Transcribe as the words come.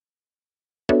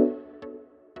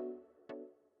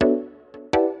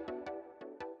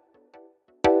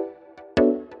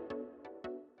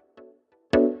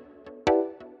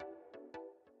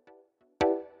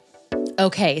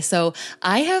Okay, so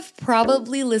I have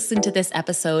probably listened to this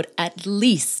episode at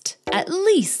least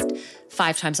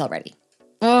 5 times already.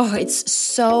 Oh, it's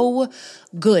so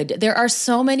good. There are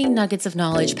so many nuggets of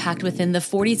knowledge packed within the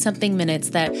 40-something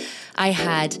minutes that I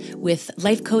had with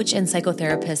life coach and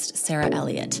psychotherapist Sarah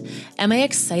Elliott. Am I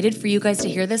excited for you guys to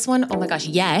hear this one? Oh my gosh,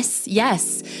 yes.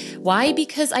 Why?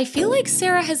 Because I feel like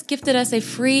Sarah has gifted us a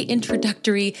free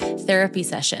introductory therapy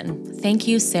session. Thank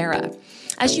you, Sarah.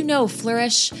 As you know,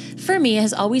 Flourish, for me,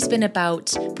 has always been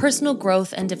about personal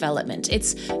growth and development.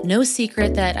 It's no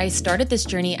secret that I started this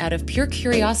journey out of pure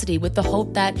curiosity with the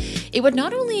hope that it would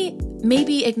not only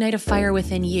maybe ignite a fire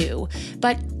within you,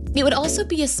 but it would also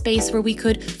be a space where we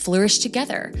could flourish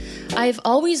together. I've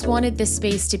always wanted this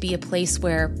space to be a place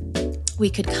where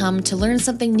we could come to learn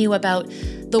something new about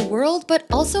the world, but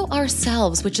also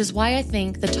ourselves, which is why I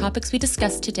think the topics we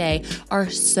discuss today are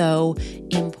so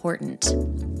important.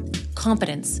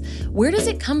 Confidence. Where does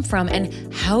it come from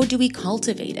and how do we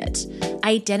cultivate it?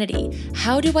 Identity.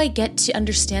 How do I get to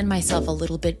understand myself a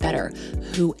little bit better?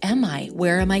 Who am I?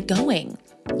 Where am I going?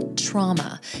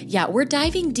 Trauma. Yeah, we're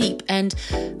diving deep and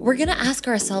we're going to ask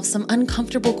ourselves some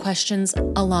uncomfortable questions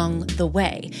along the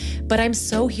way. But I'm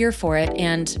so here for it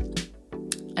and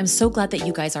I'm so glad that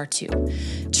you guys are too.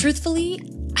 Truthfully,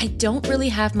 I don't really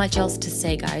have much else to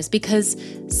say, guys, because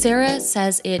Sarah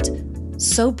says it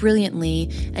so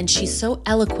brilliantly and she's so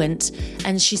eloquent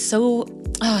and she's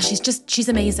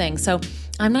amazing. So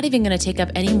I'm not even going to take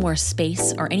up any more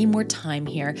space or any more time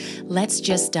here. Let's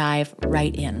just dive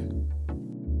right in.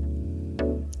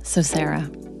 So Sarah,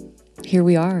 here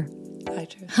we are. Hi,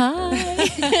 Drew. Hi.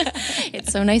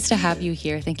 It's so nice to have you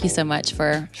here. Thank you so much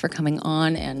for coming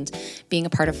on and being a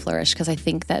part of Flourish, because I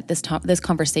think that this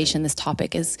conversation, this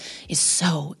topic is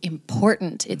so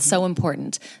important. It's so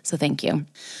important. So thank you.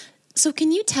 So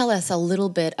can you tell us a little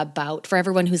bit about, for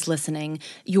everyone who's listening,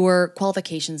 your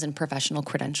qualifications and professional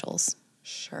credentials?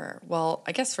 Sure. Well,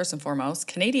 I guess first and foremost,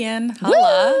 Canadian,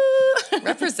 holla,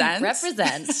 represent.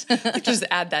 Just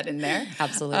add that in there.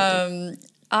 Absolutely.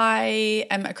 I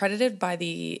am accredited by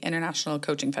the International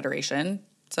Coaching Federation.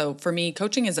 So for me,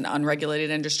 coaching is an unregulated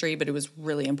industry, but it was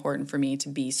really important for me to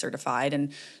be certified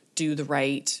and do the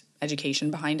right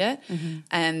education behind it. Mm-hmm.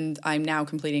 And I'm now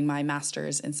completing my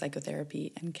master's in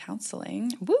psychotherapy and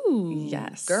counseling. Woo!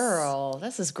 Yes. Girl,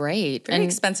 this is great. Very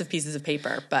expensive pieces of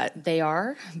paper, but... They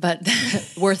are, but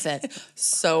worth it.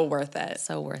 So worth it.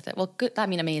 So worth it. Well, good.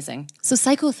 Amazing. So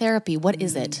psychotherapy, what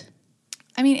is it?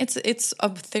 I mean, it's a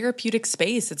therapeutic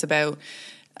space. It's about,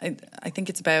 I think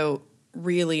it's about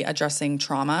really addressing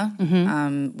trauma,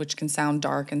 which can sound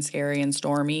dark and scary and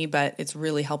stormy, but it's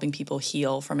really helping people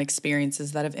heal from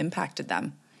experiences that have impacted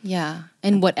them. Yeah.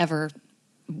 In whatever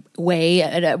way,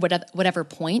 at whatever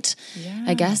point,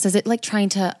 I guess. Is it like trying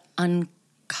to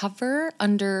uncover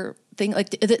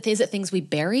is it things we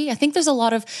bury? I think there's a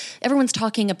lot of, everyone's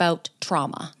talking about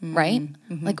trauma, right?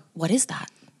 Mm-hmm. Like, what is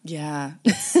that? Yeah,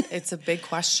 it's a big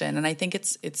question. And I think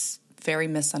it's very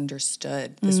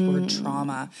misunderstood, this word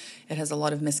trauma. It has a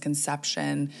lot of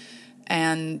misconception.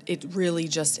 And it really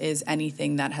just is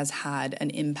anything that has had an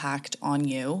impact on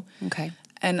you. Okay.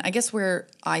 And I guess where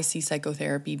I see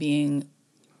psychotherapy being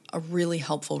a really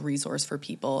helpful resource for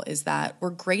people is that we're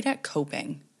great at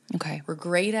coping. Okay. We're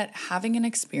great at having an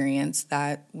experience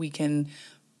that we can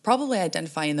probably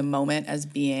identify in the moment as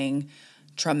being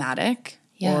traumatic.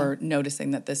 Yeah. Or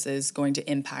noticing that this is going to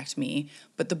impact me.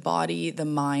 But the body, the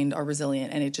mind are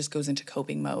resilient and it just goes into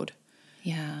coping mode.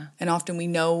 Yeah. And often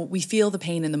we feel the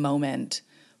pain in the moment,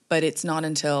 but it's not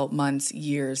until months,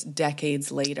 years,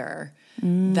 decades later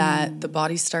that the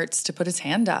body starts to put its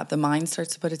hand up. The mind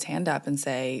starts to put its hand up and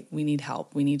say, we need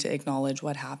help. We need to acknowledge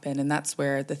what happened. And that's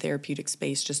where the therapeutic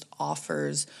space just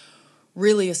offers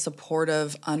really a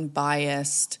supportive,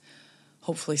 unbiased,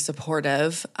 hopefully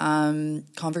supportive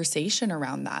conversation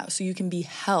around that. So you can be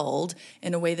held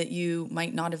in a way that you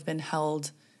might not have been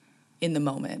held in the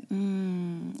moment.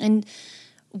 And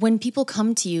when people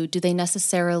come to you, do they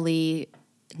necessarily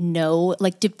know,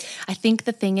 I think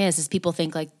the thing is people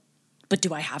think like, but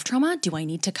do I have trauma? Do I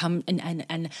need to come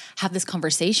and have this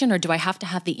conversation, or do I have to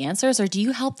have the answers, or do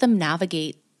you help them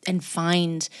navigate and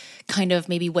find kind of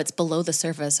maybe what's below the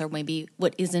surface, or maybe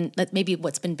what isn't, maybe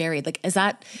what's been buried? Like,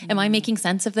 am I making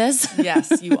sense of this?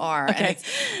 Yes, you are. Okay.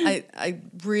 And I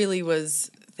really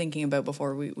was thinking about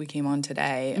before we came on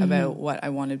today about what I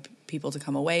wanted people to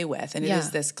come away with. And it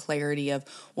is this clarity of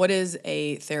what is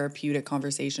a therapeutic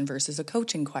conversation versus a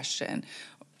coaching question.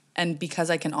 And because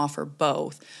I can offer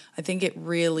both, I think it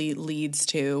really leads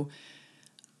to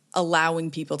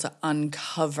allowing people to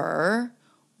uncover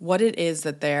what it is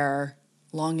that they're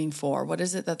longing for, what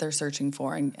is it that they're searching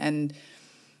for, and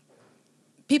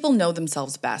people know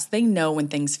themselves best. They know when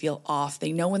things feel off.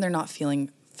 They know when they're not feeling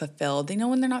fulfilled. They know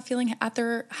when they're not feeling at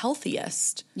their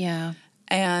healthiest. Yeah.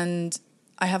 And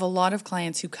I have a lot of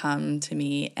clients who come to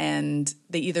me and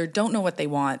they either don't know what they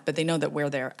want, but they know that where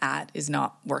they're at is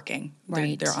not working.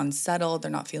 Right. They're unsettled.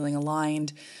 They're not feeling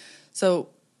aligned. So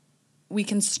we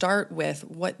can start with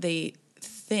what they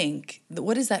think.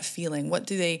 What is that feeling? What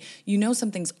do they,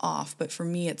 something's off, but for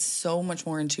me, it's so much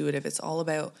more intuitive. It's all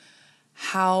about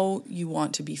how you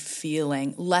want to be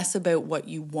feeling, less about what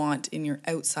you want in your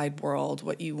outside world,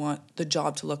 what you want the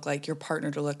job to look like, your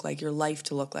partner to look like, your life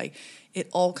to look like. It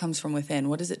all comes from within.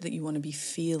 What is it that you want to be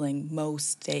feeling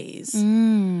most days?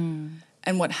 And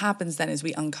what happens then is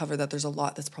we uncover that there's a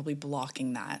lot that's probably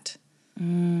blocking that.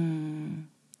 And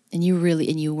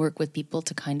you work with people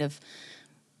to kind of,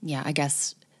 I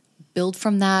guess, build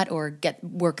from that or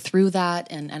work through that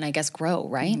and I guess grow,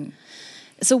 right? Mm-hmm.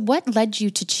 So what led you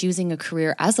to choosing a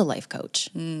career as a life coach?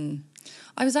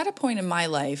 I was at a point in my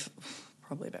life,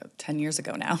 probably about 10 years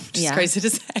ago now, which is crazy to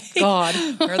say. God.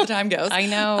 Where the time goes. I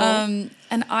know.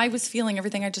 And I was feeling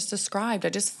everything I just described. I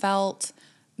just felt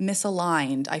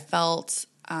misaligned. I felt,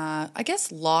 I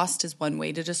guess lost is one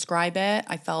way to describe it.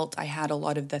 I felt I had a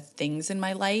lot of the things in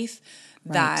my life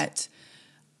that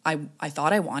I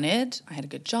thought I wanted. I had a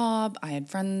good job. I had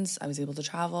friends. I was able to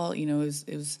travel. It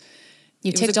was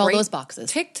You ticked all those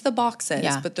boxes. Ticked the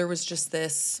boxes, but there was just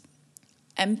this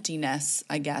emptiness,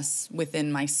 I guess,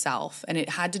 within myself. And it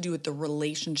had to do with the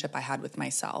relationship I had with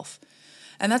myself.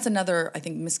 And that's another, I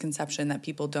think, misconception that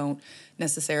people don't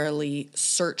necessarily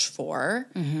search for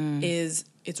is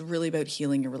it's really about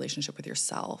healing your relationship with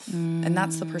yourself. And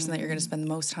that's the person that you're going to spend the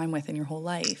most time with in your whole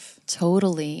life.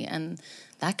 Totally. And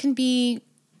that can be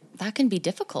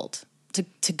difficult.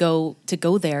 To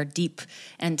go there deep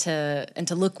and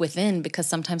to look within, because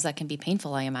sometimes that can be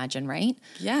painful, I imagine, right?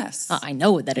 Yes. I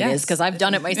know that it is because I've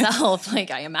done it myself.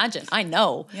 Like, I imagine. I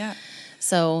know. Yeah.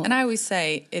 So, and I always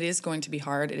say it is going to be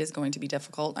hard. It is going to be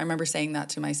difficult. I remember saying that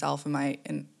to myself in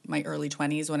my early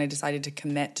 20s when I decided to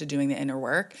commit to doing the inner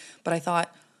work. But I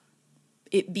thought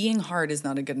it being hard is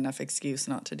not a good enough excuse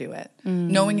not to do it.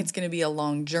 Knowing it's going to be a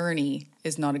long journey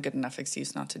is not a good enough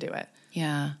excuse not to do it.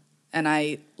 Yeah. And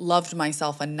I loved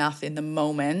myself enough in the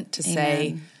moment to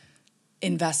say,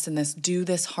 invest in this, do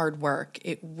this hard work.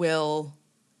 It will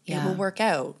work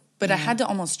out. But I had to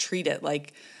almost treat it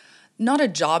like not a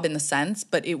job in the sense,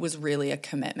 but it was really a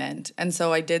commitment. And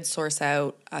so I did source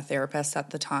out a therapist at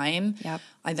the time. Yep.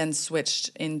 I then switched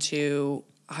into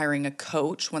hiring a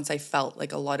coach once I felt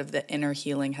like a lot of the inner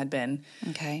healing had been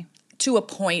to a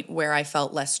point where I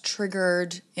felt less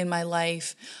triggered in my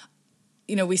life.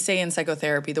 We say in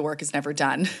psychotherapy, the work is never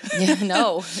done. Yeah,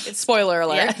 no. It's spoiler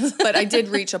alert. Yes. But I did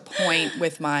reach a point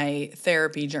with my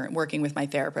therapy journey, working with my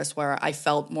therapist, where I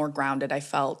felt more grounded. I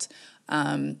felt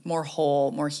more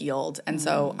whole, more healed. And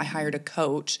so I hired a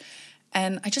coach.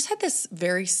 And I just had this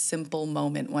very simple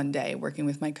moment one day working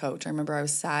with my coach. I remember I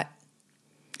was sat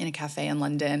in a cafe in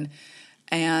London.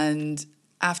 And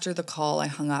after the call, I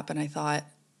hung up and I thought,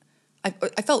 I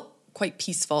felt quite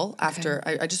peaceful after.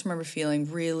 I just remember feeling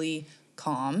really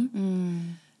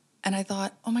calm. And I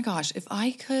thought, oh my gosh, if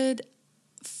I could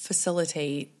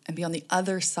facilitate and be on the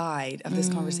other side of this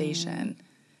conversation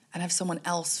and have someone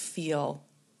else feel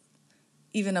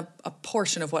even a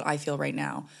portion of what I feel right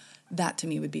now, that to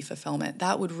me would be fulfillment.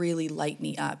 That would really light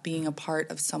me up, being a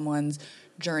part of someone's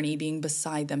journey, being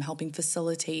beside them, helping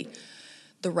facilitate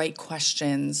the right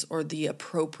questions or the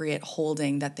appropriate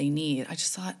holding that they need. I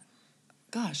just thought,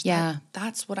 gosh,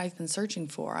 that's what I've been searching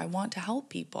for. I want to help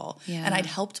people. Yeah. And I'd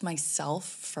helped myself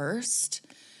first.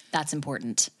 That's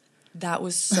important. That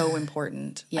was so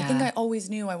important. I think I always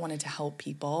knew I wanted to help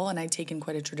people, and I'd taken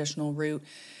quite a traditional route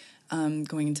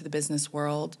going into the business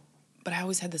world. But I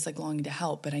always had this longing to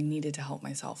help, but I needed to help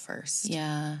myself first.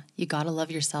 Yeah. You got to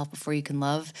love yourself before you can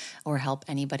love or help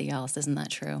anybody else. Isn't that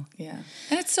true? Yeah.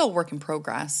 And it's still a work in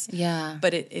progress. Yeah.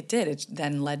 But it did. It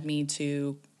then led me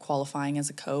to qualifying as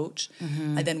a coach.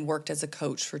 I then worked as a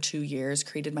coach for 2 years,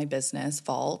 created my business,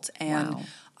 Vault. And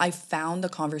I found the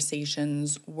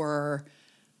conversations were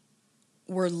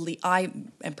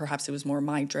and perhaps it was more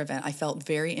mind driven. I felt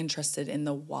very interested in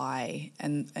the why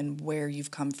and where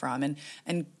you've come from.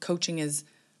 And coaching is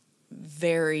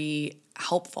very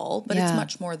helpful, but it's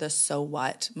much more the so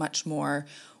what, much more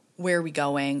where are we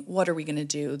going? What are we going to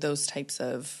do? Those types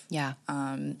of,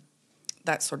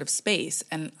 that sort of space.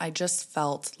 And I just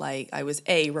felt like I was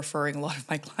referring a lot of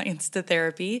my clients to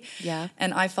therapy. Yeah.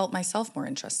 And I felt myself more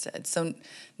interested. So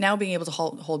now being able to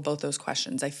hold both those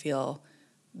questions, I feel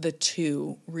the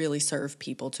two really serve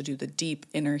people to do the deep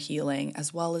inner healing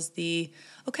as well as the,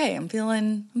 okay, I'm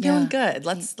feeling good.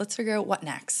 Let's figure out what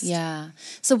next. Yeah.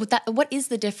 So what is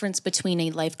the difference between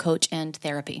a life coach and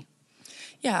therapy?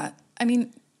 Yeah. I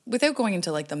mean, without going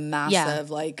into like the massive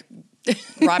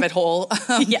rabbit hole.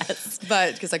 Yes.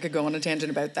 But because I could go on a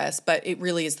tangent about this, but it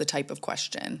really is the type of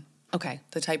question. Okay.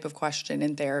 The type of question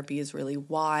in therapy is really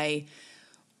why,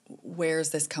 where's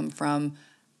this come from?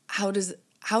 How does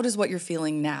what you're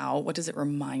feeling now, what does it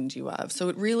remind you of? So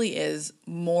it really is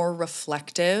more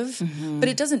reflective, but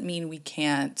it doesn't mean we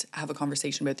can't have a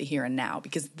conversation about the here and now,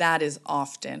 because that is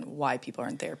often why people are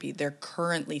in therapy. They're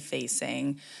currently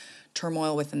facing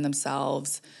turmoil within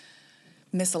themselves,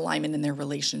 misalignment in their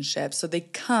relationships. So they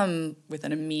come with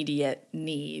an immediate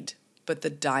need, but the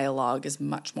dialogue is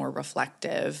much more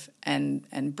reflective and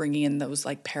bringing in those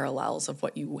like parallels of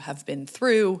what you have been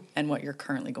through and what you're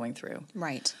currently going through.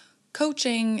 Right.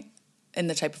 Coaching, and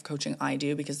the type of coaching I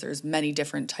do, because there's many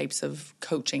different types of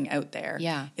coaching out there,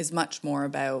 is much more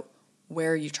about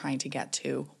where are you trying to get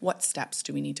to? What steps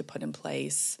do we need to put in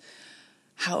place?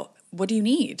 What do you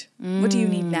need? What do you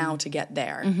need now to get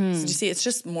there? So you see, it's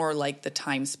just more like the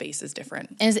time space is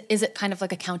different. Is it kind of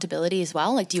like accountability as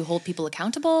well? Like, do you hold people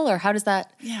accountable, or how does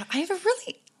that? Yeah, I have a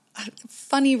really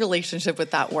funny relationship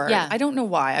with that word. Yeah. I don't know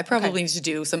why. I probably need to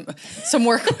do some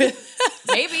work with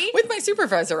Maybe with my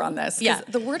supervisor on this. Yeah.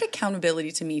 The word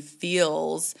accountability to me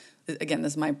feels, again,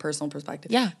 this is my personal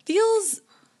perspective. Yeah. Feels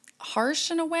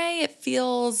harsh in a way. It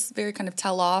feels very kind of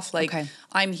tell off, like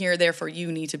I'm here, therefore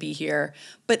you need to be here.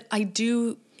 But I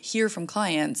do hear from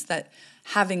clients that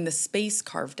having the space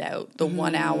carved out, the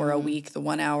 1 hour a week, the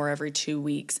 1 hour every 2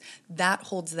 weeks, that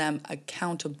holds them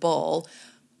accountable.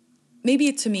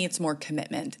 Maybe to me, it's more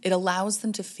commitment. It allows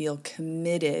them to feel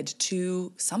committed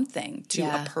to something, to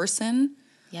a person.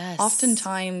 Yes.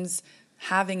 Oftentimes,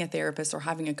 having a therapist or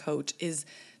having a coach is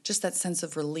just that sense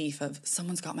of relief of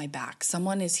someone's got my back.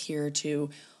 Someone is here to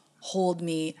hold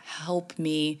me, help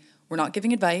me. We're not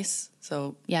giving advice.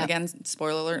 So again,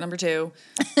 spoiler alert number 2,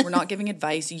 we're not giving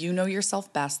advice. You know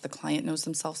yourself best. The client knows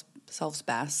themselves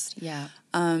best. Yeah.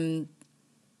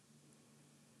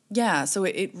 So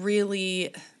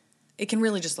it can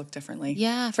really just look differently.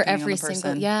 Yeah, for every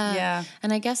single, Yeah.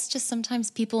 And I guess just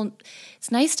sometimes people,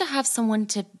 it's nice to have someone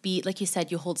to be, like you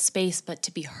said, you hold space, but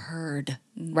to be heard,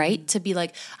 right? To be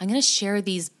like, I'm going to share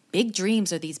these big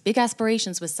dreams or these big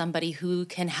aspirations with somebody who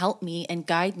can help me and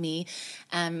guide me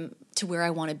to where I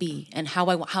want to be and how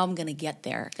I'm going to get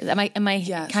there. Am I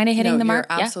kind of hitting the mark?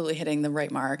 You're absolutely hitting the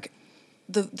right mark.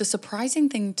 The surprising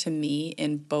thing to me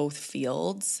in both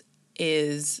fields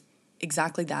is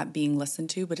exactly that, being listened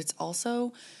to, but it's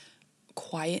also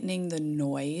quietening the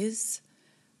noise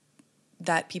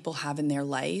that people have in their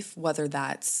life, whether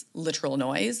that's literal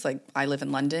noise. Like I live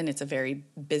in London, it's a very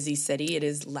busy city. It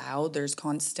is loud. There's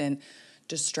constant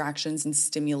distractions and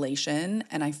stimulation.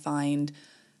 And I find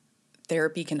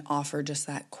therapy can offer just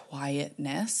that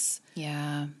quietness.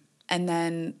 Yeah. And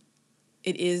then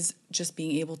it is just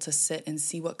being able to sit and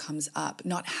see what comes up,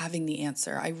 not having the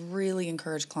answer. I really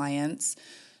encourage clients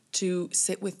to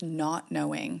sit with not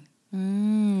knowing.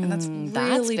 And that's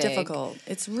really difficult.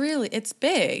 It's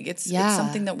big. It's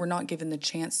something that we're not given the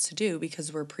chance to do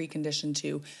because we're preconditioned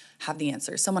to have the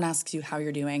answer. Someone asks you how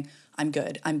you're doing. I'm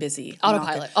good. I'm busy.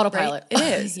 Autopilot. Right? It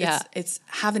is. Yeah. It's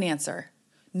have an answer.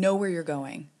 Know where you're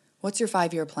going. What's your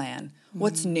 5-year plan?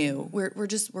 What's new? We're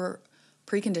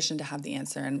preconditioned to have the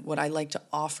answer. And what I like to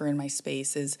offer in my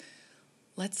space is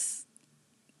let's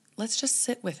just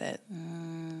sit with it.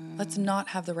 Let's not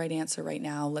have the right answer right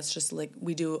now. Let's just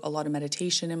we do a lot of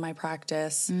meditation in my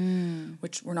practice,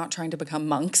 which we're not trying to become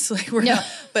monks. Not,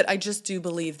 but I just do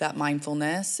believe that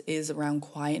mindfulness is around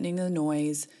quietening the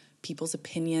noise, people's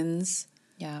opinions,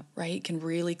 right, can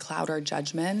really cloud our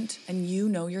judgment, and you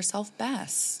know yourself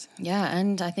best. Yeah,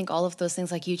 and I think all of those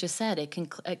things, like you just said,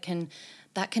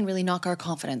 that can really knock our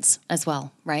confidence as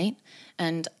well, right?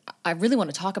 And I really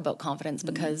want to talk about confidence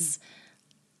because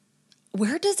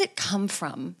where does it come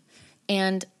from,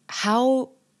 and how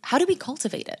do we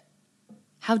cultivate it?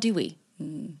 How do we?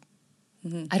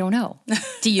 I don't know.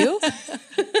 Do you?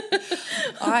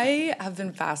 I have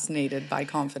been fascinated by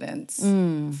confidence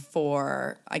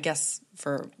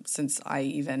since I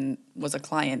even was a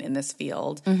client in this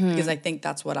field, because I think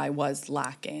that's what I was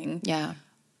lacking. Yeah.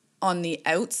 On the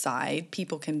outside,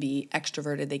 people can be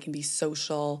extroverted, they can be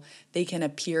social, they can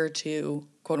appear to,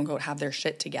 quote unquote, have their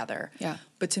shit together. Yeah.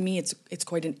 But to me, it's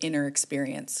quite an inner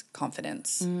experience,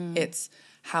 confidence. It's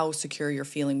how secure you're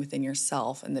feeling within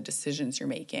yourself and the decisions you're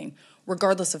making,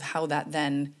 regardless of how that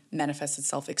then manifests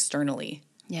itself externally.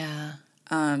 Yeah.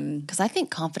 Because I think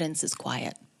confidence is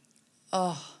quiet.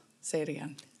 Oh, say it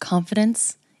again.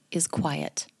 Confidence is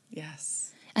quiet.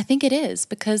 Yes. I think it is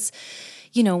because,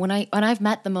 when I've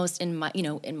met the most in my,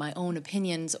 in my own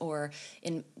opinions or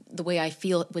in the way I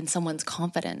feel when someone's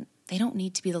confident, they don't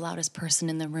need to be the loudest person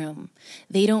in the room.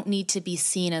 They don't need to be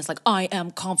seen as like, I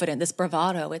am confident, this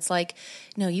bravado. It's like,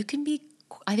 no, you can be,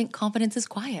 I think confidence is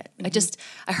quiet.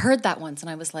 I heard that once and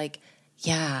I was like,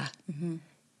 yeah,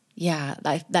 yeah,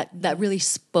 that really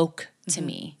spoke to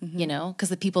me, because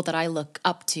the people that I look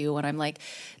up to and I'm like,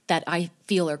 that I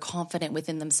feel are confident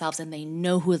within themselves and they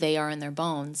know who they are in their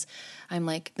bones, I'm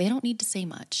like, they don't need to say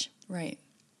much. Right.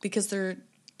 Because they're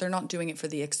not doing it for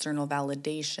the external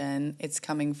validation. It's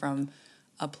coming from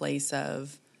a place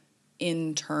of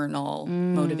internal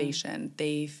motivation.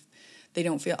 They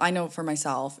don't feel, I know for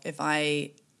myself, if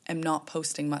I am not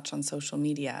posting much on social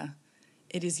media,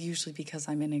 it is usually because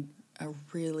I'm in a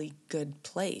really good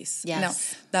place. Yes.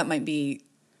 Now, that might be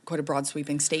quite a broad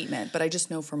sweeping statement, but I just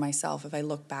know for myself, if I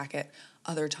look back at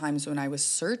other times when I was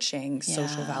searching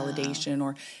social validation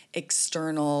or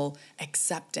external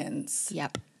acceptance,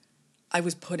 I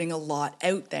was putting a lot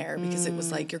out there because it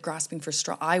was like you're grasping for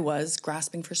straw. I was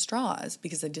grasping for straws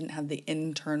because I didn't have the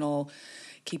internal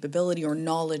capability or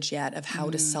knowledge yet of how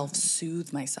to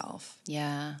self-soothe myself.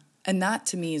 Yeah. And that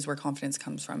to me is where confidence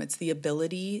comes from. It's the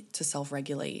ability to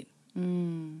self-regulate.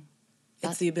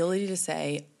 It's the ability to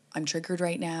say, I'm triggered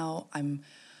right now. I'm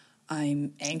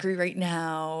angry right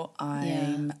now.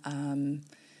 I'm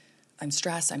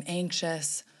stressed. I'm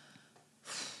anxious.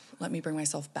 Let me bring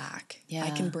myself back. Yeah.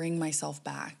 I can bring myself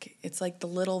back. It's like the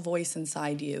little voice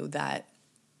inside you that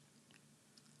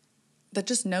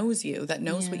just knows you, that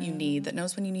knows what you need, that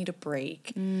knows when you need a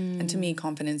break. And to me,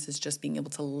 confidence is just being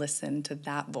able to listen to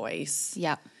that voice.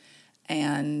 Yeah.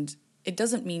 And it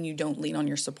doesn't mean you don't lean on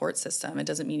your support system. It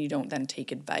doesn't mean you don't then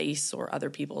take advice or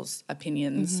other people's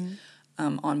opinions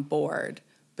on board.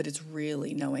 But it's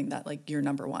really knowing that, like, you're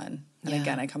number one. And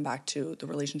again, I come back to the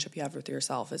relationship you have with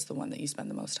yourself is the one that you spend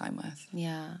the most time with.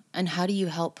 Yeah. And how do you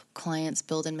help clients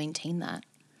build and maintain that?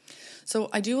 So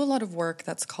I do a lot of work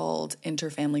that's called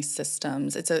interfamily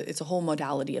systems. It's a whole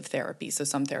modality of therapy. So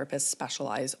some therapists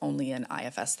specialize only in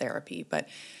IFS therapy, but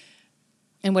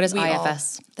and what is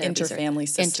IFS therapy? Interfamily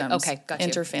systems. Okay, got you.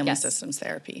 Interfamily systems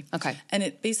therapy. Okay. And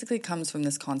it basically comes from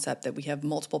this concept that we have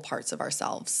multiple parts of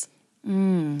ourselves.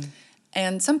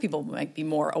 And some people might be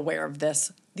more aware of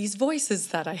this. These voices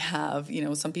that I have,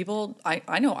 some people,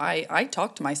 I know I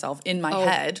talk to myself in my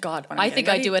head. God, I think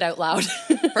I do it out loud.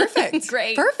 Perfect.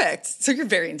 Great. Perfect. So you're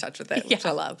very in touch with it, which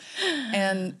I love.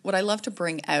 And what I love to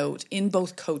bring out in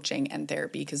both coaching and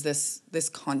therapy, because this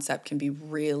concept can be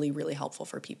really, really helpful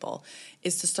for people,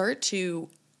 is to start to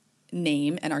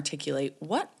name and articulate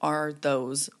what are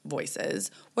those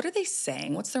voices? What are they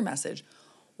saying? What's their message?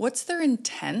 What's their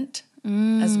intent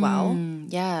as well?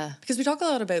 Yeah. Because we talk a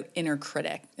lot about inner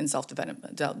critic in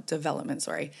self-development,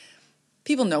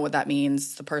 People know what that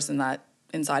means. The person that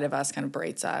inside of us kind of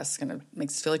berates us, kind of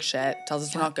makes us feel like shit, tells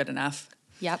us we're not good enough.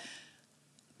 Yep.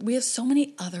 We have so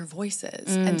many other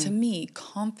voices. And to me,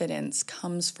 confidence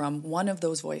comes from one of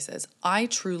those voices. I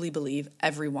truly believe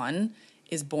everyone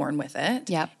is born with it.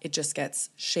 Yep. It just gets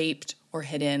shaped or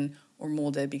hidden or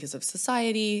molded because of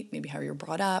society, maybe how you're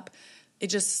brought up.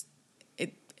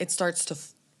 It starts to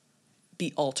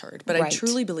be altered. But I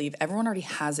truly believe everyone already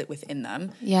has it within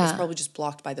them. Yeah. It's probably just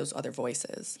blocked by those other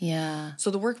voices. Yeah. So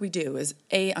the work we do is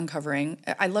uncovering.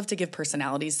 I love to give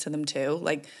personalities to them too.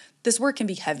 Like, this work can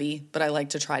be heavy, but I like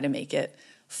to try to make it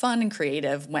fun and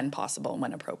creative when possible and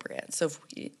when appropriate. So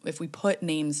if we put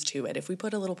names to it, if we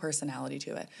put a little personality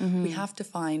to it, we have to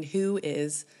find who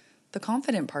is the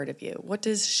confident part of you. What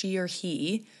does she or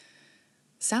he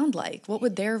sound like? What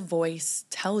would their voice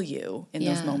tell you in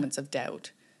those moments of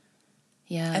doubt?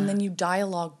 Yeah. And then you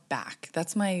dialogue back.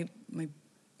 That's my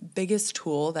biggest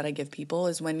tool that I give people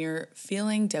is when you're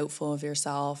feeling doubtful of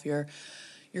yourself, you're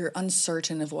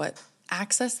uncertain of what,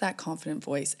 access that confident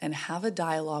voice and have a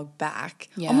dialogue back.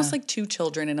 Yeah. Almost like two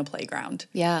children in a playground.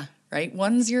 Yeah. Right?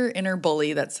 One's your inner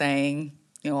bully that's saying,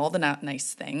 all the not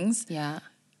nice things. Yeah.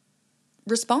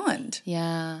 Respond.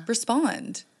 Yeah.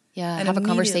 Respond. Yeah, and have a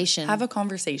conversation. Have a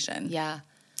conversation. Yeah.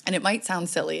 And it might sound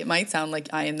silly. It might sound like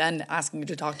I am then asking you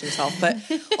to talk to yourself. But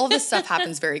all this stuff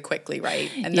happens very quickly, right?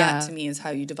 And that, to me, is how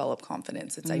you develop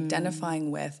confidence. It's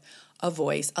identifying with a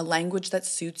voice, a language that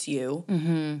suits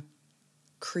you.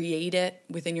 Create it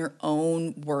within your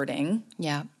own wording.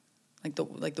 Yeah. Like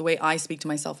the way I speak to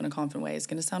myself in a confident way is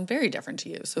going to sound very different to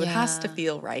you. So it has to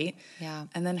feel right. Yeah.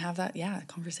 And then have that,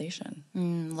 conversation. A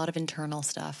lot of internal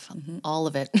stuff. All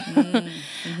of it.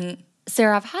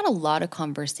 Sarah, I've had a lot of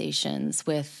conversations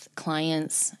with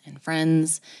clients and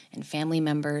friends and family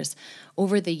members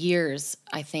over the years.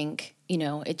 I think,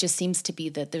 it just seems to be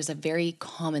that there's a very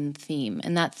common theme,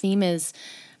 and that theme is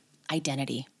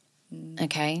identity.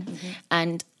 Okay. Mm-hmm.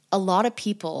 And a lot of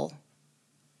people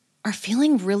are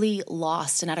feeling really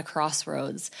lost and at a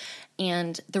crossroads,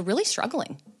 and they're really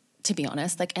struggling, to be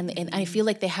honest. And I feel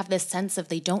like they have this sense of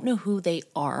they don't know who they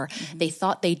are. Mm-hmm. They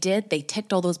thought they did. They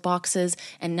ticked all those boxes.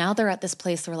 And now they're at this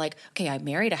place where like, okay, I'm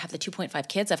married. I have the 2.5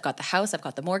 kids. I've got the house. I've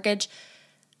got the mortgage.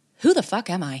 Who the fuck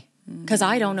am I? Because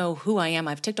I don't know who I am.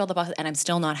 I've ticked all the boxes and I'm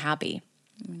still not happy.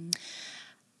 Mm.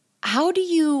 How do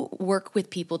you work with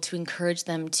people to encourage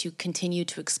them to continue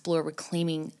to explore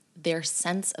reclaiming their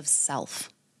sense of self?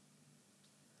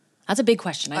 That's a big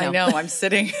question. I know. I'm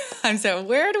saying,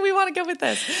 where do we want to go with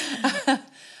this?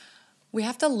 We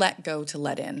have to let go to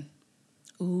let in.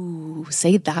 Ooh,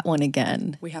 say that one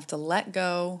again. We have to let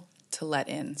go to let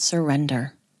in.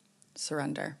 Surrender.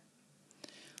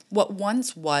 What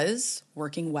once was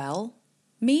working well,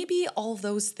 maybe all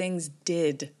those things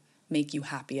did make you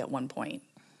happy at one point.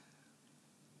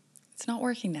 It's not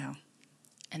working now.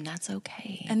 And that's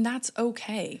okay.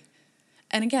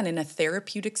 And again, in a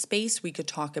therapeutic space, we could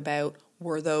talk about,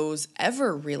 were those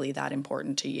ever really that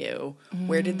important to you?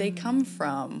 Where did they come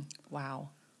from? Wow.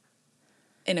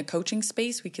 In a coaching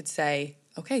space, we could say,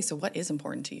 okay, so what is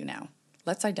important to you now?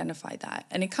 Let's identify that.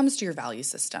 And it comes to your value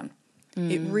system.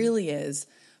 It really is.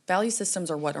 Value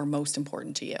systems are what are most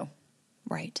important to you.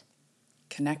 Right.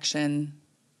 Connection,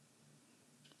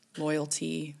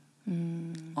 loyalty,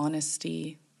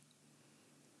 honesty.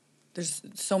 There's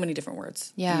so many different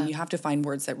words. Yeah. I mean, you have to find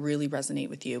words that really resonate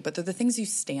with you, but they're the things you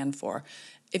stand for.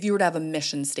 If you were to have a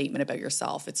mission statement about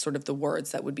yourself, it's sort of the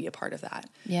words that would be a part of that.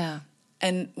 Yeah.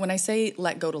 And when I say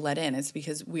let go to let in, it's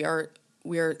because we are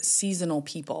seasonal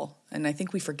people, and I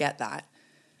think we forget that.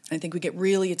 And I think we get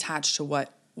really attached to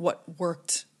what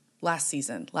worked last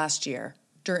season, last year,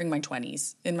 during my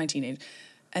 20s, in my teenage.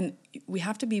 And we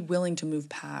have to be willing to move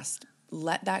past,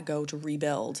 let that go to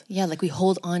rebuild. Yeah, like we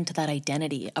hold on to that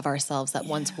identity of ourselves that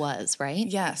once was, right?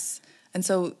 Yes. And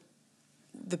so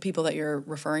the people that you're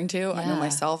referring to, I know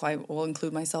myself, I will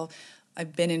include myself.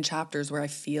 I've been in chapters where I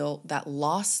feel that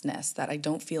lostness, that I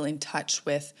don't feel in touch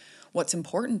with what's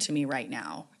important to me right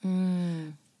now.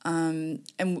 And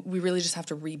we really just have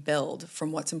to rebuild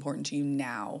from what's important to you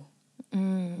now.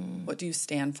 What do you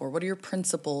stand for? What are your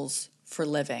principles for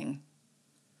living?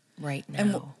 Right now.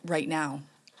 And right now.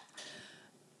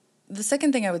 The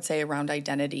second thing I would say around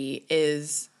identity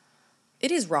is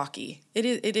it is rocky. It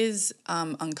is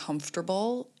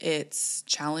uncomfortable. It's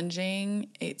challenging.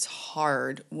 It's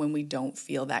hard when we don't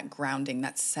feel that grounding,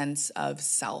 that sense of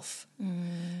self.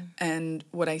 And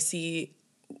what I see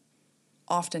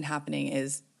often happening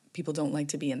is people don't like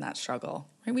to be in that struggle.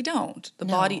 Right? We don't.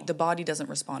 The body doesn't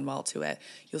respond well to it.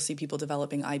 You'll see people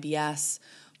developing IBS,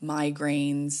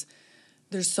 migraines.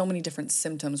 There's so many different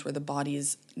symptoms where the body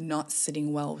is not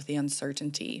sitting well with the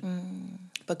uncertainty.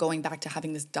 But going back to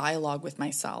having this dialogue with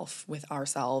myself, with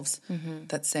ourselves,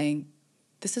 that's saying,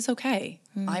 this is okay.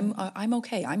 I'm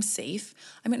okay. I'm safe.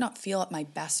 I might not feel at my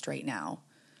best right now.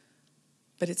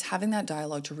 But it's having that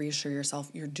dialogue to reassure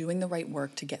yourself you're doing the right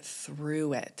work to get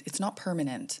through it. It's not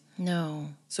permanent. No.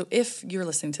 So if you're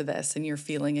listening to this and you're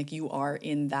feeling like you are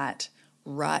in that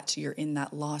rut, you're in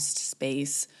that lost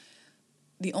space,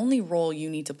 the only role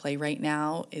you need to play right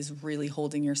now is really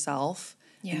holding yourself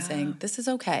and saying, this is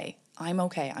okay. I'm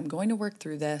okay. I'm going to work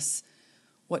through this.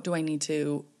 What do I need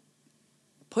to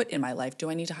put in my life?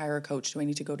 Do I need to hire a coach? Do I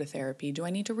need to go to therapy? Do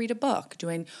I need to read a book?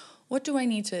 What do I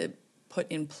need to put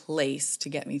in place to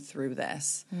get me through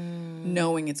this,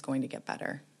 knowing it's going to get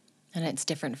better? And it's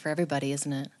different for everybody,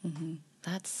 isn't it?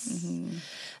 That's,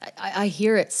 I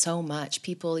hear it so much.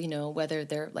 People, whether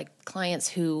they're like clients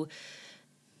who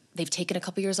they've taken a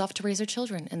couple years off to raise their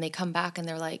children and they come back and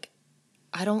they're like,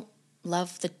 I don't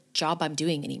love the job I'm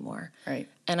doing anymore. Right.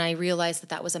 And I realized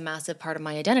that was a massive part of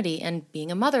my identity, and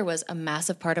being a mother was a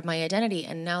massive part of my identity.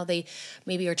 And now they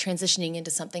maybe are transitioning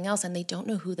into something else and they don't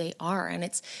know who they are. And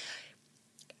it's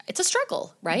a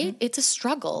struggle, right? It's a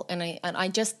struggle. And I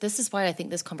just, this is why I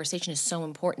think this conversation is so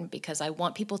important, because I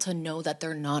want people to know that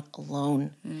they're not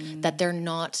alone, that they're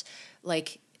not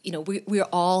like, we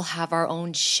all have our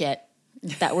own shit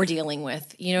that we're dealing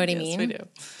with. You know what I mean? Yes, we do.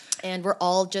 And we're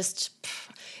all just,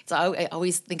 so I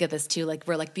always think of this too, like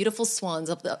we're like beautiful swans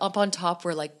up on top.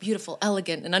 We're like beautiful,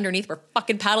 elegant, and underneath we're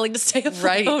fucking paddling to stay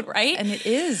afloat, right? And it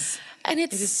is. And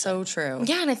it is so true.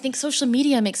 Yeah, and I think social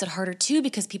media makes it harder too,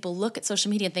 because people look at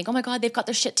social media and think, oh my God, they've got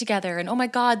their shit together, and oh my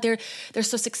God, they're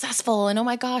so successful, and oh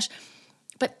my gosh.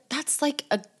 But that's like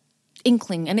a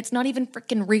inkling and it's not even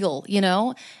freaking real, you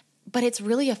know? But it's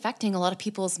really affecting a lot of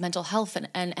people's mental health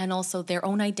and also their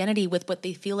own identity with what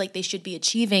they feel like they should be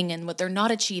achieving and what they're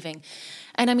not achieving.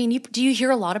 And I mean, do you hear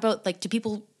a lot about, like, do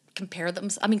people compare them?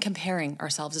 I mean, comparing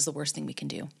ourselves is the worst thing we can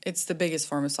do. It's the biggest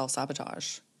form of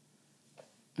self-sabotage.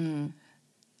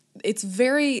 It's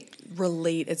very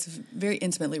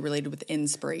intimately related with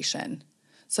inspiration.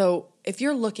 So if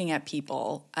you're looking at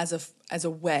people as a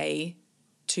way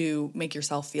to make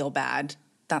yourself feel bad,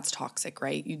 that's toxic,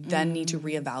 right? You then need to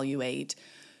reevaluate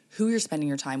who you're spending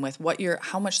your time with,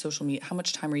 how much social media, how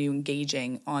much time are you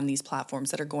engaging on these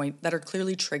platforms that are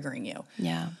clearly triggering you.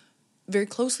 Yeah. Very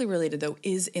closely related, though,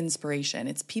 is inspiration.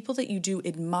 It's people that you do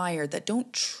admire that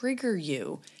don't trigger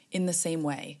you in the same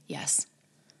way. Yes.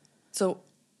 So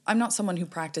I'm not someone who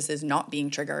practices not being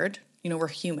triggered. You know, we're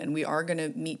human. We are going to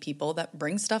meet people that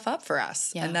bring stuff up for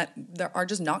us and that there are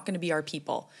just not going to be our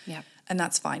people. Yeah. And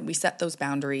that's fine. We set those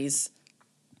boundaries.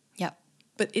 Yeah.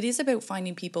 But it is about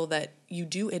finding people that you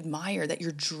do admire, that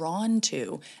you're drawn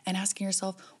to, and asking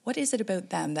yourself, what is it about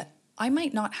them that I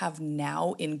might not have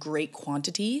now in great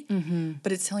quantity,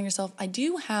 but it's telling yourself, I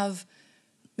do have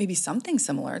maybe something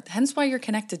similar, hence why you're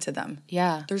connected to them.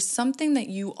 Yeah. There's something that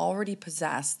you already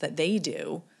possess that they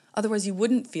do, otherwise you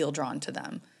wouldn't feel drawn to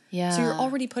them. Yeah. So you're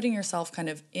already putting yourself kind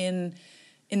of in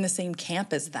the same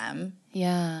camp as them.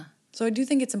 Yeah. So I do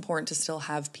think it's important to still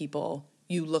have people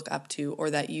you look up to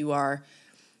or that you are,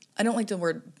 I don't like the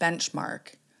word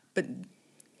benchmark, but do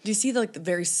you see the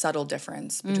very subtle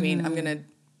difference between I'm going to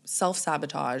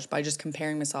self-sabotage by just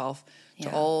comparing myself to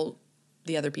all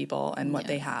the other people and what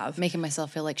they have. Making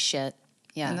myself feel like shit.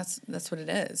 Yeah. And that's what it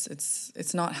is.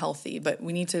 It's not healthy, but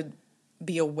we need to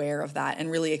be aware of that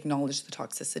and really acknowledge the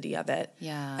toxicity of it.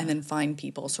 Yeah. And then find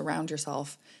people, surround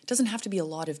yourself. It doesn't have to be a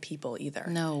lot of people either.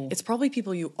 No. It's probably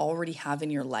people you already have in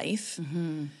your life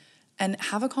and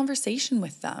have a conversation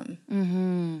with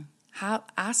them.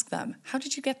 Ask them, how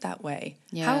did you get that way?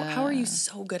 Yeah. How are you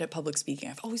so good at public speaking?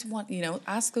 I've always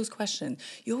ask those questions.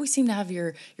 You always seem to have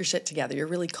your shit together. You're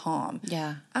really calm.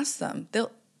 Yeah. Ask them.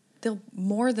 They'll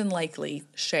more than likely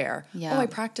share. Yeah. Oh, I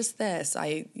practice this.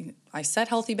 I set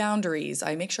healthy boundaries.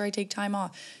 I make sure I take time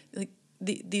off. Like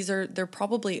they're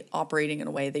probably operating in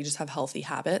a way they just have healthy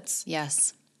habits.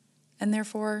 Yes. And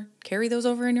therefore carry those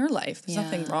over in your life. There's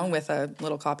nothing wrong with a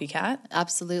little copycat.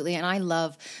 Absolutely. And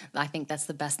I think that's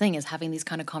the best thing is having these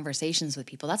kind of conversations with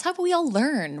people. That's how we all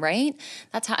learn, right?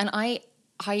 That's how, and I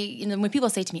when people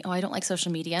say to me, oh, I don't like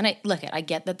social media. And I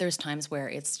get that there's times where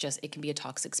it can be a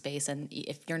toxic space. And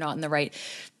if you're not in the right,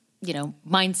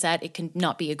 mindset, it can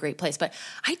not be a great place. But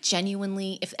I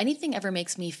genuinely, if anything ever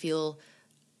makes me feel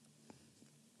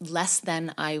less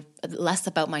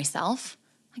about myself,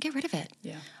 I get rid of it.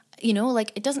 Yeah.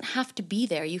 It doesn't have to be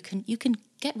there. You can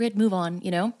move on,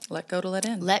 Let go to let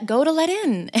in. Let go to let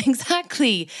in.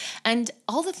 Exactly. And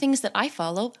all the things that I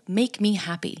follow make me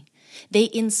happy. They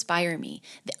inspire me.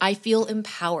 I feel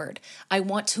empowered. I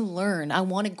want to learn. I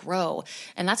want to grow.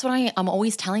 And that's what I'm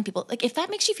always telling people. Like, if that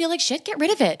makes you feel like shit, get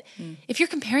rid of it. If you're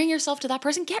comparing yourself to that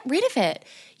person, get rid of it.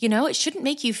 It shouldn't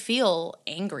make you feel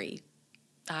angry,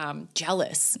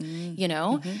 jealous,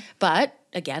 But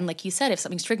again, like you said, if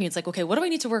something's triggering, it's like, okay, what do I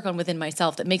need to work on within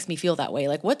myself that makes me feel that way?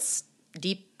 Like, what's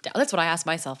deep down? That's what I ask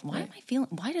myself. Why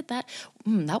did that?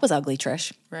 That was ugly,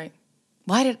 Trish. Right.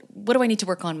 What do I need to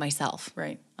work on myself?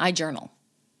 Right. I journal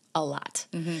a lot,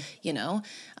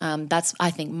 that's, I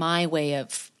think, my way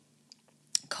of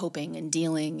coping and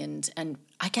dealing and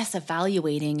I guess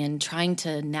evaluating and trying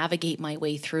to navigate my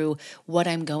way through what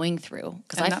I'm going through.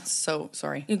 That's so,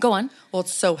 sorry. Go on. Well,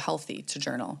 it's so healthy to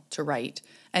journal, to write,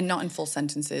 and not in full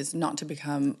sentences, not to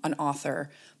become an author,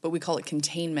 but we call it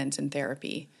containment in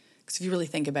therapy. Because if you really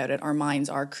think about it, our minds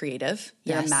are creative,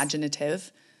 they're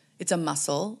imaginative. It's a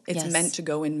muscle. It's meant to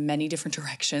go in many different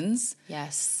directions.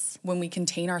 Yes. When we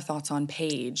contain our thoughts on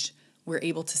page, we're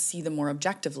able to see them more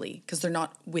objectively because they're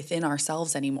not within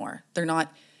ourselves anymore. We're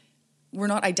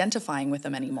not identifying with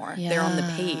them anymore. Yeah. They're on the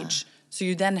page. So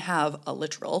you then have a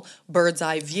literal bird's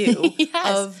eye view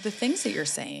of the things that you're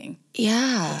saying.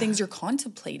 Yeah. The things you're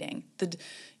contemplating.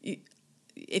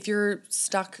 If you're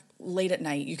stuck late at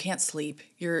night, you can't sleep,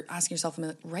 you're asking yourself a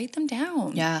minute, write them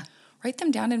down. Yeah. Write them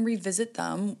down and revisit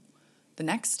them the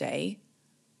next day.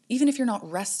 Even if you're not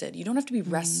rested, you don't have to be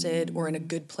rested or in a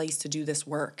good place to do this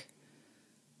work.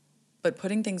 But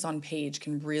putting things on page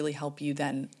can really help you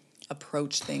then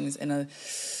approach things in a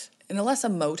less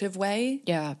emotive way.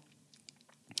 Yeah.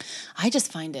 I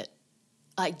just find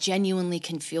I genuinely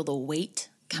can feel the weight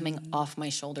coming off my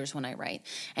shoulders when I write.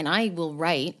 And I will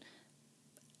write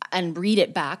and read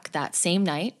it back that same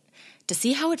night to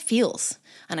see how it feels.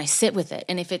 And I sit with it.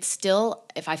 And if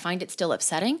I find it still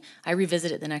upsetting, I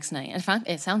revisit it the next night. And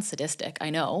it sounds sadistic, I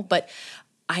know, but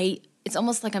it's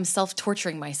almost like I'm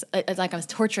torturing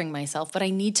myself, but I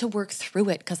need to work through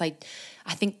it because I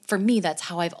think for me, that's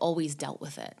how I've always dealt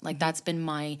with it. Like that's been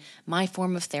my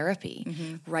form of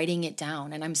therapy, writing it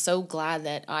down. And I'm so glad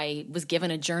that I was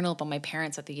given a journal by my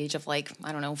parents at the age of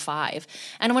 5.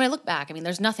 And when I look back, I mean,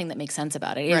 there's nothing that makes sense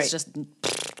about it. It's just,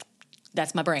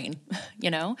 that's my brain,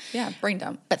 Yeah, brain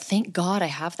dump. But thank God I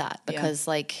have that because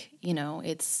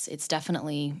it's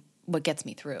definitely what gets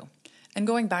me through. And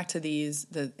going back to the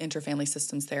interfamily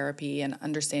systems therapy and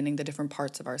understanding the different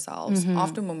parts of ourselves,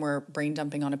 often when we're brain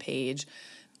dumping on a page,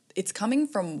 it's coming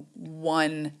from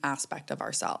one aspect of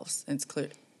ourselves. And it's clear,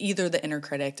 either the inner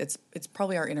critic, it's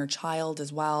probably our inner child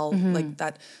as well, like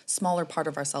that smaller part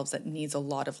of ourselves that needs a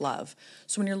lot of love.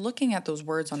 So when you're looking at those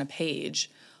words on a page,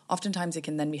 oftentimes it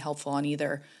can then be helpful on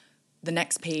either the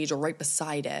next page or right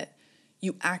beside it.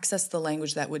 You access the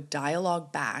language that would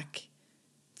dialogue back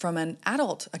from an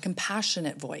adult, a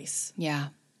compassionate voice. Yeah.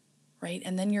 Right?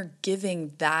 And then you're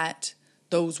giving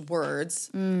those words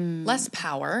less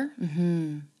power.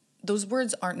 Those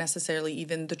words aren't necessarily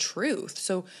even the truth.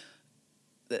 So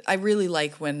I really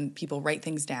like when people write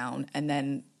things down and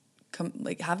then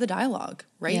have the dialogue,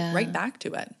 right back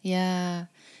to it. Yeah,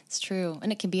 it's true.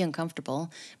 And it can be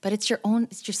uncomfortable, but it's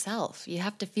yourself. You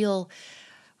have to feel,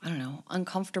 I don't know,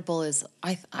 uncomfortable is,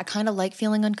 I kind of like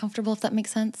feeling uncomfortable, if that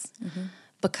makes sense.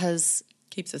 Because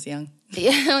keeps us young.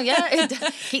 It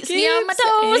keeps me on my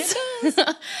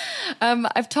toes.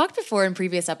 I've talked before in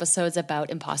previous episodes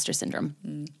about imposter syndrome.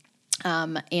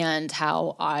 And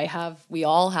how we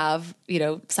all have,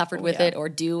 suffered with it or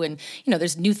do. And,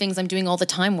 there's new things I'm doing all the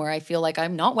time where I feel like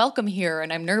I'm not welcome here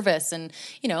and I'm nervous and,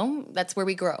 that's where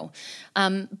we grow.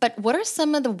 But what are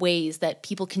some of the ways that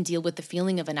people can deal with the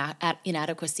feeling of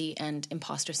inadequacy and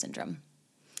imposter syndrome?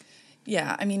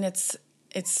 Yeah, I mean,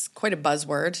 it's quite a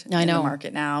buzzword in the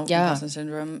market now, yeah. imposter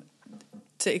syndrome.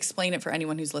 To explain it for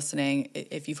anyone who's listening,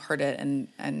 if you've heard it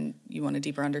and you want a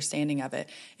deeper understanding of it,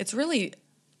 it's really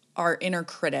our inner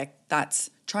critic that's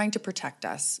trying to protect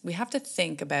us. We have to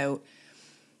think about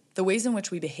the ways in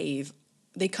which we behave.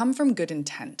 They come from good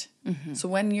intent. So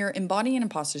when you're embodying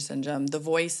imposter syndrome, the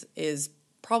voice is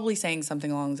probably saying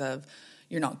something along the lines of,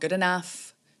 you're not good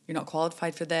enough. You're not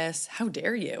qualified for this. How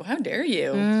dare you? How dare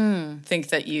you think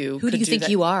that you Who do you think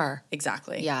you are?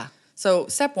 Exactly. Yeah. So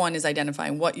step one is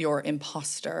identifying what your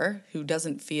imposter, who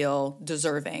doesn't feel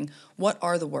deserving, what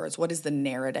are the words? What is the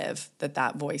narrative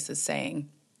that voice is saying?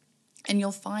 And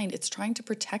you'll find it's trying to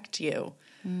protect you.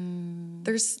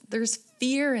 There's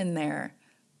fear in there.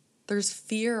 There's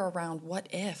fear around, what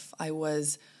if I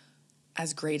was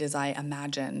as great as I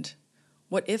imagined?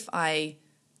 What if I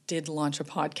did launch a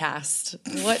podcast?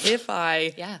 What if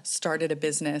I started a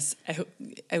business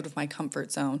out of my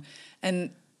comfort zone?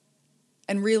 And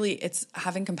really, it's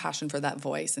having compassion for that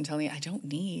voice and telling it, I don't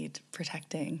need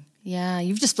protecting. Yeah,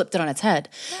 you've just flipped it on its head.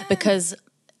 Because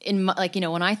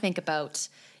when I think about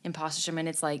imposter syndrome,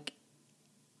 it's like,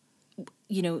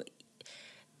 you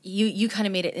kind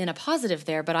of made it in a positive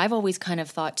there, but I've always kind of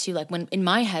thought too, like when in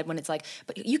my head, when it's like,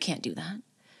 but you can't do that.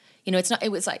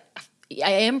 It was like, I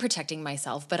am protecting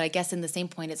myself, but I guess in the same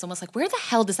point, it's almost like, where the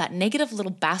hell does that negative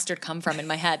little bastard come from in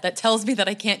my head that tells me that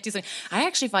I can't do something? I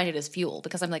actually find it as fuel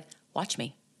because I'm like, watch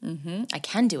me. I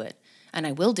can do it and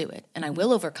I will do it and I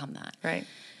will overcome that. Right.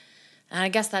 And I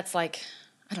guess that's like,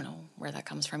 I don't know where that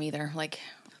comes from either.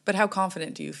 But how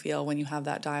confident do you feel when you have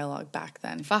that dialogue back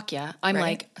then? Fuck yeah.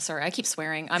 I'm sorry, I keep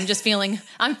swearing. I'm feeling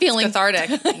it's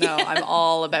cathartic. No, I'm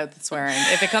all about the swearing.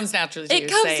 If it comes naturally to you, it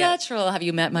comes natural. Have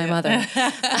you met my mother?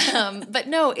 But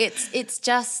no, it's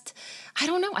just, I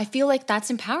don't know. I feel like that's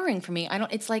empowering for me.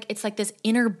 It's like this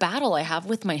inner battle I have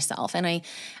with myself. And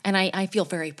I feel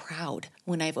very proud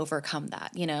when I've overcome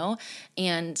that,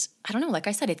 and I don't know, like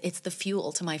I said, it's the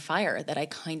fuel to my fire that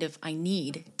I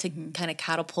need to kind of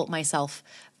catapult myself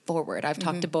forward. I've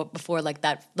talked about before, like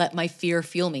that, let my fear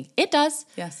fuel me. It does.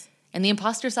 Yes. And the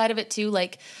imposter side of it too,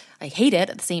 like I hate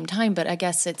it at the same time, but I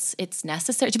guess it's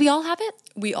necessary. Do we all have it?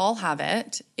 We all have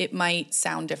it. It might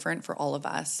sound different for all of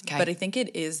us, but I think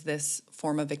it is this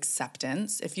form of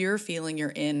acceptance. If you're feeling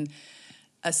you're in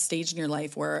a stage in your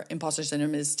life where imposter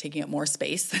syndrome is taking up more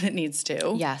space than it needs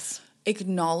to. Yes.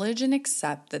 Acknowledge and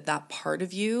accept that part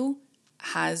of you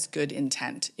has good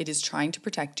intent. It is trying to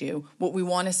protect you. What we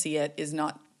want to see it is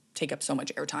not take up so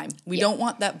much airtime. We don't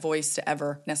want that voice to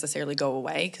ever necessarily go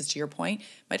away because, to your point, it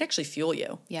might actually fuel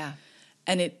you. Yeah.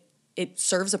 And it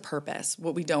serves a purpose.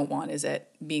 What we don't want is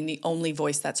it being the only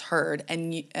voice that's heard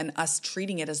and us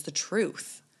treating it as the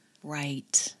truth.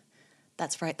 Right.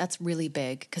 That's right. That's really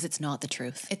big because it's not the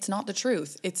truth. It's not the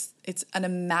truth. It's an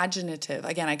imaginative.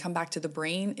 Again, I come back to the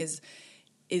brain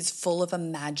is full of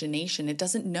imagination. It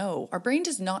doesn't know. Our brain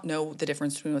does not know the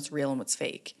difference between what's real and what's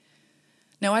fake.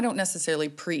 Now, I don't necessarily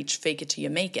preach fake it till you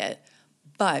make it,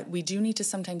 but we do need to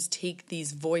sometimes take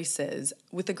these voices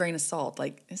with a grain of salt.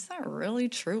 Like, is that really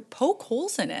true? Poke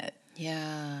holes in it.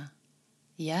 Yeah.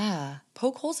 Yeah.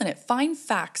 Poke holes in it. Find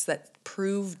facts that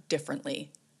prove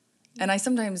differently. And I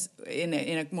sometimes, in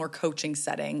a more coaching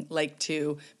setting, like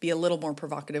to be a little more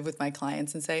provocative with my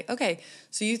clients and say, okay,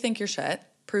 so you think you're shit.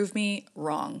 Prove me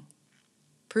wrong.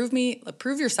 Prove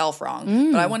yourself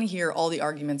wrong. But I want to hear all the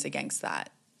arguments against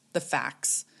that. The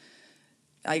facts.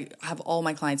 I have all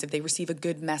my clients, if they receive a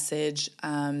good message,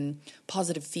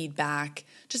 positive feedback,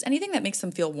 just anything that makes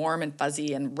them feel warm and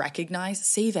fuzzy and recognize,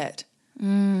 save it.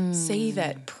 Save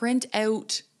it. Print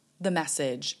out the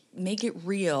message. Make it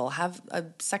real. Have a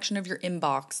section of your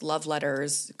inbox, love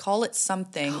letters, call it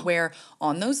something where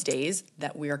on those days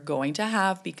that we are going to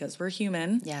have, because we're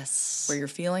human, yes, where you're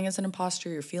feeling as an imposter,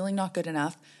 you're feeling not good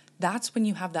enough, that's when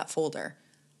you have that folder.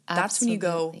 That's when you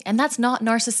go. And that's not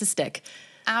narcissistic.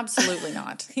 Absolutely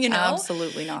not.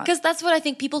 Absolutely not. Because that's what I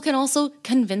think people can also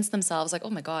convince themselves, like, oh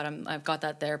my God, I've got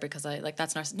that there because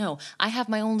that's narcissistic. No, I have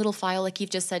my own little file, like you've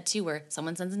just said too, where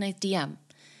someone sends a nice DM.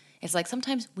 It's like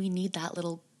sometimes we need that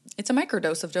little. It's a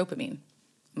microdose of dopamine.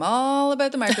 I'm all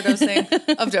about the microdosing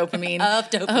of dopamine. Of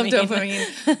dopamine.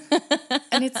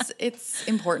 And it's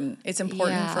important. It's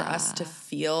important for us to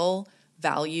feel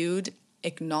valued,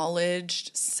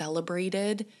 acknowledged,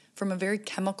 celebrated from a very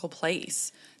chemical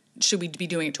place. Should we be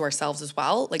doing it to ourselves as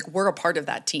well? Like, we're a part of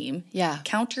that team. Yeah.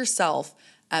 Count yourself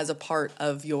as a part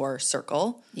of your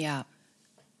circle. Yeah.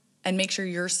 And make sure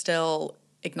you're still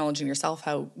acknowledging yourself,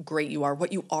 how great you are,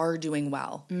 what you are doing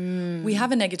well. We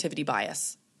have a negativity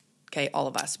bias, okay, all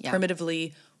of us. Yeah.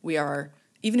 Primitively, we are,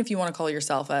 even if you want to call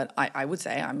yourself I would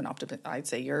say I'm an optimist, I'd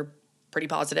say you're pretty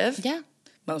positive. Yeah.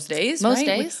 Most days, Most right?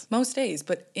 days. Most days.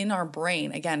 But in our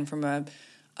brain, again, from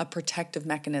a protective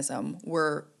mechanism,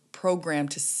 we're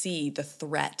programmed to see the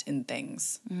threat in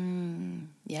things.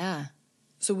 Yeah.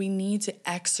 So we need to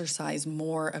exercise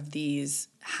more of these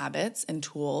habits and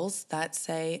tools that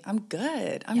say, I'm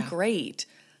good, I'm great,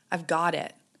 I've got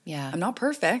it. Yeah. I'm not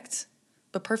perfect,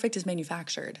 but perfect is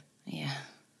manufactured. Yeah.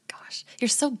 Gosh, you're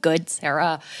so good,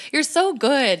 Sarah. You're so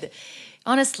good.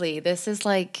 Honestly, this is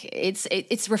like,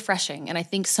 it's refreshing. And I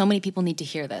think so many people need to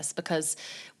hear this because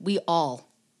we all,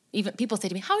 even people say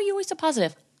to me, how are you always so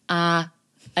positive?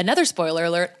 Another spoiler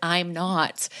alert, I'm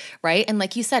not, right? And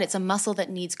like you said, it's a muscle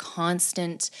that needs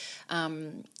constant,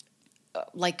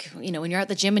 like, when you're at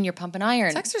the gym and you're pumping iron.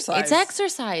 It's exercise. It's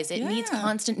exercise. It needs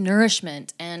constant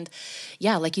nourishment. And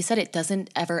yeah, like you said, it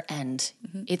doesn't ever end.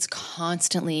 It's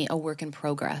constantly a work in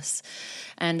progress.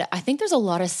 And I think there's a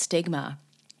lot of stigma.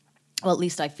 Well, at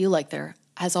least I feel like there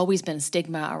has always been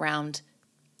stigma around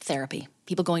therapy.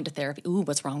 People going to therapy. Ooh,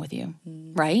 what's wrong with you?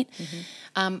 Right?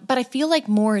 But I feel like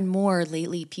more and more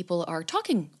lately, people are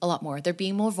talking a lot more. They're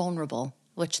being more vulnerable,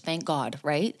 which thank God,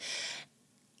 right?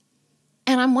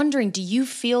 And I'm wondering, do you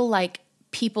feel like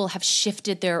people have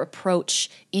shifted their approach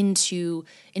into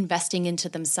investing into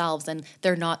themselves and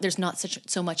there's not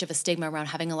so much of a stigma around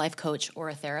having a life coach or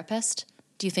a therapist?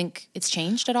 Do you think it's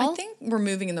changed at all? I think we're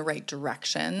moving in the right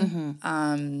direction.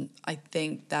 I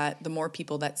think that the more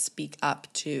people that speak up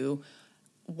to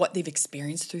what they've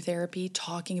experienced through therapy,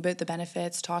 talking about the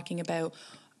benefits, talking about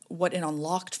what it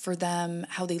unlocked for them,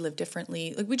 how they live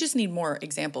differently. Like, we just need more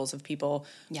examples of people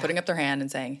putting up their hand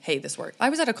and saying, hey, this worked. I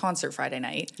was at a concert Friday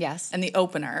night. Yes. And the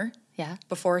opener, Yeah.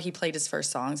 before he played his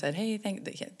first song, said, hey,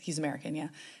 he's American, yeah.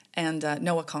 And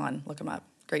Noah Khan, look him up.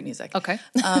 Great music. Okay.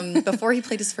 Before he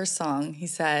played his first song, he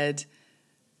said,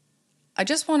 I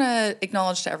just want to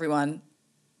acknowledge to everyone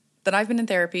that I've been in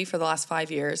therapy for the last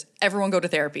 5 years. Everyone go to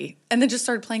therapy. And then just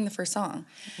started playing the first song.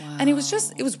 Wow. And it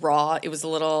was raw. It was a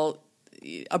little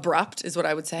abrupt is what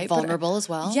I would say. Vulnerable as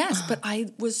well. Yes, but I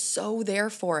was so there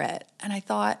for it. And I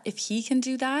thought, if he can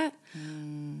do that,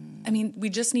 I mean, we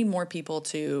just need more people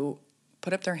to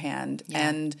put up their hand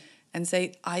and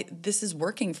say, this is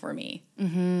working for me.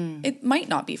 It might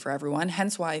not be for everyone,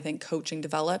 hence why I think coaching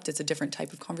developed. It's a different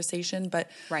type of conversation, but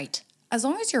Right. as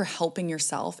long as you're helping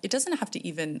yourself, it doesn't have to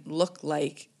even look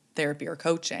like therapy or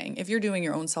coaching. If you're doing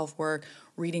your own self-work,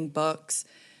 reading books,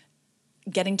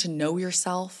 getting to know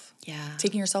yourself,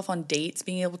 taking yourself on dates,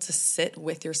 being able to sit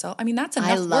with yourself. I mean, that's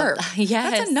enough work.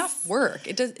 Yes. That's enough work.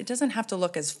 It doesn't have to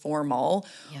look as formal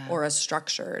or as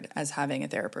structured as having a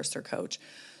therapist or coach.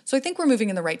 So I think we're moving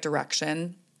in the right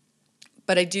direction,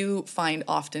 but I do find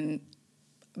often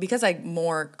because I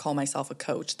more call myself a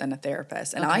coach than a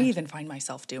therapist, and I even find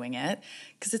myself doing it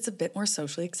because it's a bit more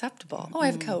socially acceptable. Oh, I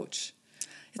have a coach.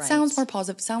 It sounds more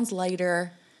positive, sounds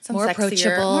lighter, sounds more sexier,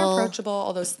 approachable. more approachable,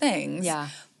 all those things. Yeah.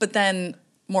 But then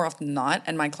more often than not,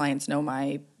 and my clients know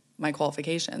my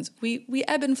qualifications, we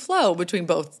ebb and flow between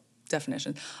both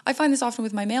definitions. I find this often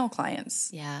with my male clients.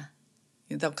 Yeah.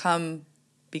 They'll come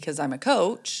because I'm a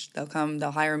coach.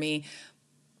 They'll hire me.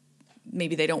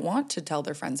 Maybe they don't want to tell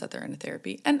their friends that they're in a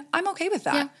therapy. And I'm okay with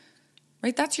that. Yeah.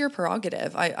 Right? That's your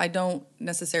prerogative. I don't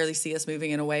necessarily see us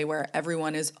moving in a way where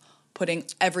everyone is putting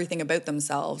everything about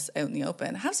themselves out in the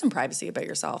open. Have some privacy about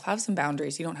yourself. Have some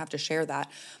boundaries. You don't have to share that.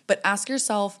 But ask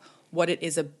yourself what it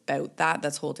is about that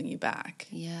that's holding you back.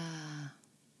 Yeah.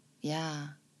 Yeah.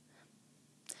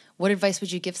 What advice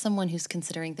would you give someone who's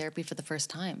considering therapy for the first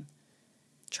time?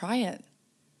 Try it.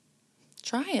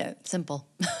 Try it. Simple.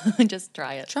 Just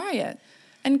try it. Try it.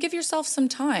 And give yourself some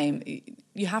time.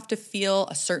 You have to feel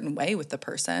a certain way with the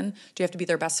person. Do you have to be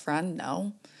their best friend?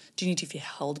 No. Do you need to feel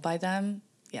held by them?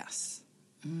 Yes.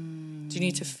 Do you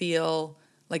need to feel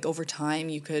like over time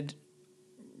you could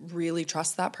really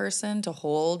trust that person to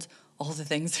hold all the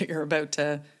things that you're about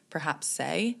to perhaps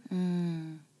say?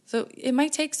 So it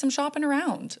might take some shopping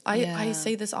around. I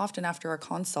say this often after a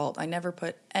consult. I never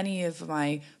put any of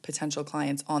my potential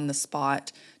clients on the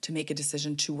spot to make a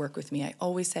decision to work with me. I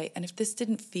always say, and if this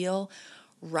didn't feel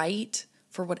right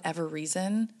for whatever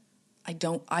reason, I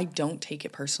don't take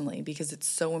it personally, because it's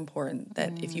so important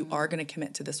that if you are going to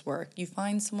commit to this work, you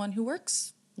find someone who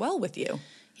works well with you.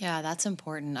 Yeah, that's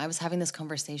important. I was having this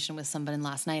conversation with somebody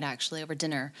last night, actually, over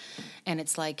dinner. And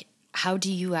it's like, how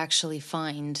do you actually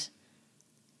find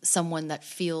someone that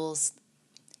feels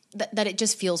that it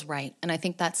just feels right? And I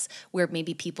think that's where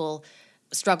maybe people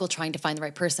struggle trying to find the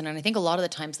right person. And I think a lot of the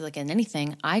times, like in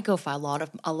anything, I go for a lot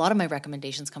of my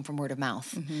recommendations come from word of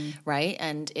mouth, right?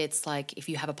 And it's like, if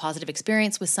you have a positive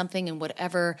experience with something in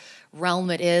whatever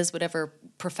realm it is, whatever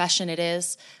profession it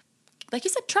is, like you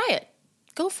said, try it,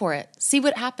 go for it, see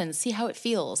what happens, see how it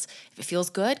feels. If it feels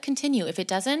good, continue. If it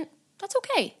doesn't, that's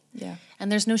okay. Yeah. And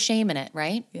there's no shame in it,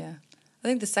 right? Yeah. I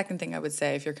think the second thing I would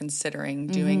say, if you're considering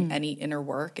doing any inner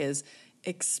work, is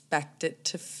expect it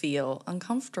to feel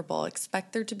uncomfortable.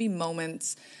 Expect there to be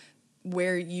moments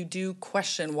where you do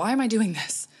question, why am I doing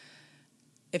this?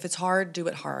 If it's hard, do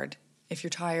it hard. If you're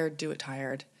tired, do it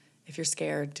tired. If you're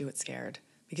scared, do it scared.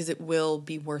 Because it will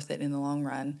be worth it in the long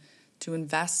run to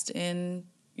invest in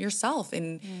yourself,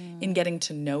 in getting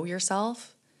to know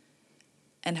yourself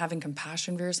and having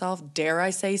compassion for yourself. Dare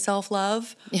I say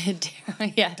self-love? Yes.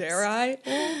 Dare I?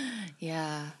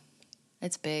 Yeah,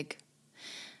 it's big.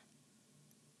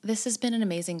 This has been an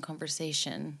amazing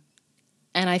conversation.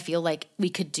 And I feel like we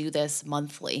could do this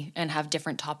monthly and have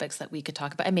different topics that we could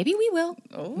talk about. And maybe we will.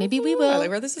 Maybe we will. I like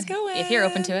where this is going. If you're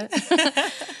open to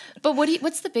it. But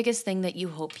what's the biggest thing that you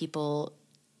hope people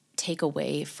take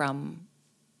away from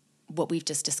what we've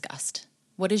just discussed?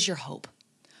 What is your hope?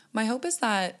 My hope is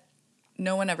that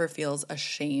no one ever feels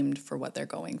ashamed for what they're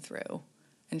going through.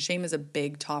 And shame is a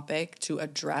big topic to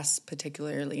address,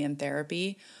 particularly in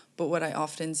therapy. But what I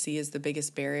often see as the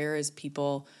biggest barrier is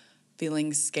people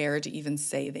feeling scared to even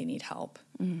say they need help.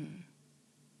 And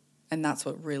that's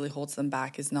what really holds them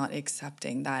back, is not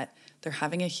accepting that they're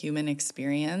having a human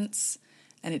experience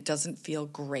and it doesn't feel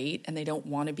great and they don't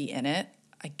want to be in it.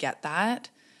 I get that.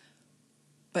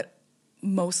 But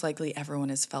most likely everyone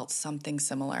has felt something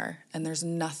similar, and there's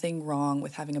nothing wrong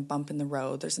with having a bump in the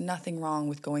road. There's nothing wrong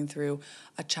with going through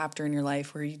a chapter in your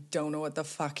life where you don't know what the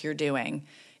fuck you're doing.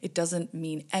 It doesn't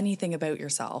mean anything about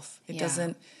yourself. It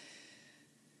doesn't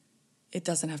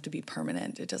have to be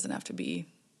permanent. It doesn't have to be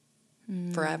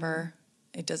forever.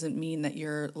 It doesn't mean that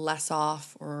you're less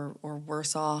off or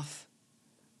worse off.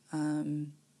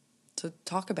 So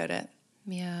talk about it.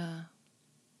 Yeah.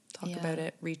 Talk about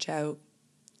it. Reach out.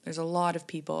 There's a lot of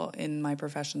people in my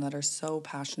profession that are so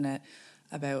passionate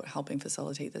about helping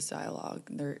facilitate this dialogue.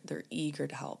 They're eager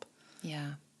to help.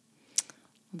 Yeah.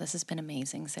 Well, this has been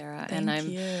amazing, Sarah. Thank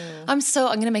you. I'm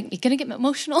gonna get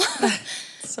emotional.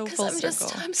 So full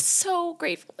circle. I'm so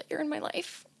grateful that you're in my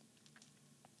life.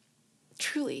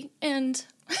 Truly. And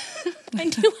I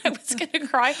knew I was gonna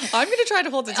cry. I'm gonna try to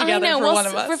hold it together for one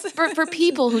of us. For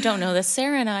people who don't know this,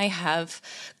 Sarah and I have,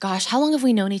 gosh, how long have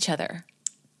we known each other?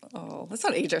 Oh, let's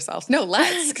not age ourselves. No,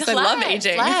 let's, because I love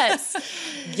aging. Let's.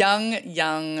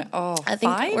 Young. Oh, I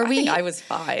think, 5? I think I was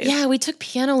 5. Yeah, we took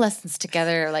piano lessons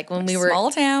together, like when we were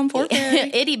small town, Port Perry.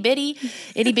 itty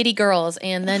bitty girls,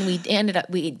 and then we ended up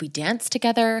we danced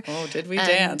together. Oh, did we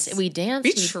dance? We danced.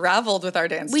 We traveled with our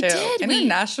dance. We too. did.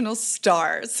 International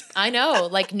stars. I know,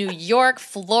 like New York,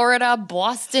 Florida,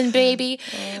 Boston, baby.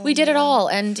 We did it all,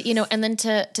 and and then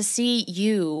to see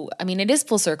you. I mean, it is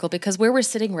full circle because where we're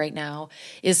sitting right now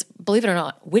is, believe it or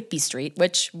not, Whitby Street,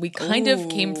 which we kind of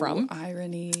came from.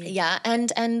 Irony. Yeah,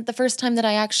 and the first time that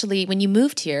I actually, when you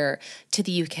moved here to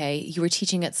the UK, you were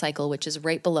teaching at Cycle, which is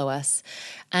right below us,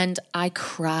 and I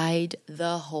cried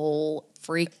the whole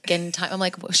freaking time. I'm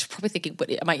like, well, she's probably thinking,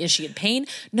 is she in pain?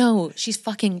 No, she's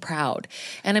fucking proud.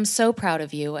 And I'm so proud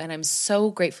of you, and I'm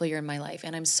so grateful you're in my life,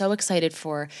 and I'm so excited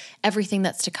for everything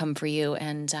that's to come for you.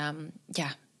 And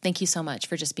thank you so much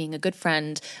for just being a good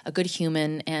friend, a good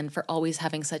human, and for always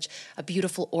having such a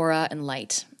beautiful aura and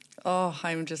light. Oh,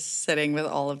 I'm just sitting with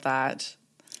all of that.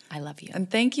 I love you. And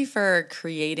thank you for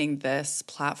creating this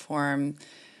platform.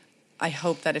 I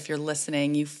hope that if you're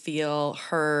listening, you feel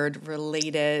heard,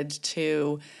 related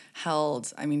to,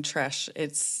 held. I mean, Trish,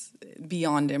 it's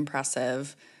beyond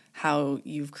impressive how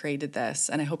you've created this.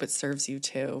 And I hope it serves you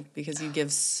too, because you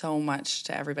give so much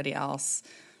to everybody else.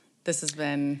 This has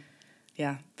been,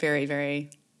 very, very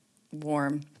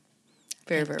warm.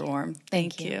 Very, very warm.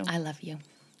 Thank you. I love you.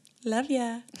 Love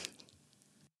ya.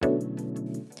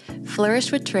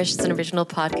 Flourish with Trish is an original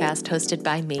podcast hosted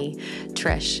by me,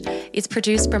 Trish. It's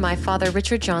produced by my father,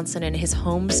 Richard Johnson, in his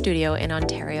home studio in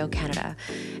Ontario, Canada.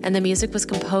 And the music was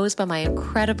composed by my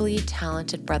incredibly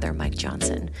talented brother, Mike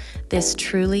Johnson. This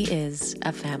truly is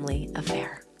a family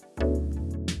affair.